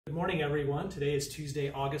Good morning, everyone. Today is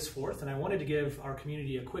Tuesday, August 4th, and I wanted to give our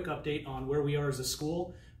community a quick update on where we are as a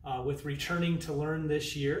school with returning to learn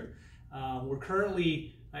this year. We're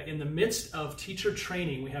currently in the midst of teacher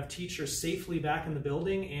training. We have teachers safely back in the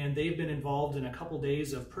building, and they've been involved in a couple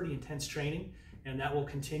days of pretty intense training, and that will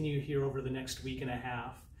continue here over the next week and a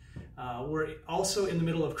half. We're also in the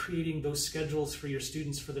middle of creating those schedules for your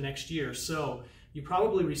students for the next year. So you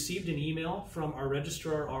probably received an email from our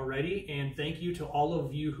registrar already, and thank you to all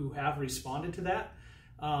of you who have responded to that.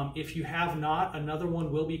 If you have not, another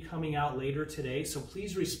one will be coming out later today, so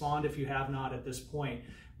please respond if you have not at this point.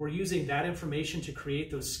 We're using that information to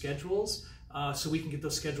create those schedules so we can get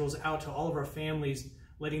those schedules out to all of our families,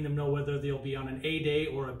 letting them know whether they'll be on an A day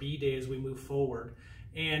or a B day as we move forward.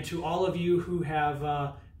 And to all of you who have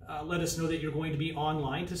let us know that you're going to be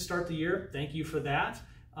online to start the year, thank you for that.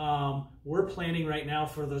 We're planning right now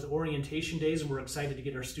for those orientation days, and we're excited to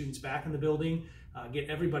get our students back in the building, get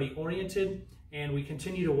everybody oriented, and we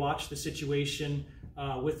continue to watch the situation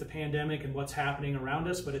with the pandemic and what's happening around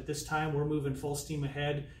us. But at this time, we're moving full steam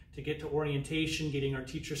ahead to get to orientation, getting our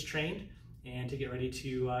teachers trained, and to get ready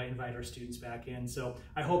to invite our students back in. So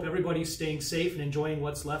I hope everybody's staying safe and enjoying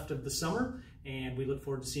what's left of the summer, and we look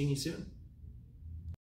forward to seeing you soon.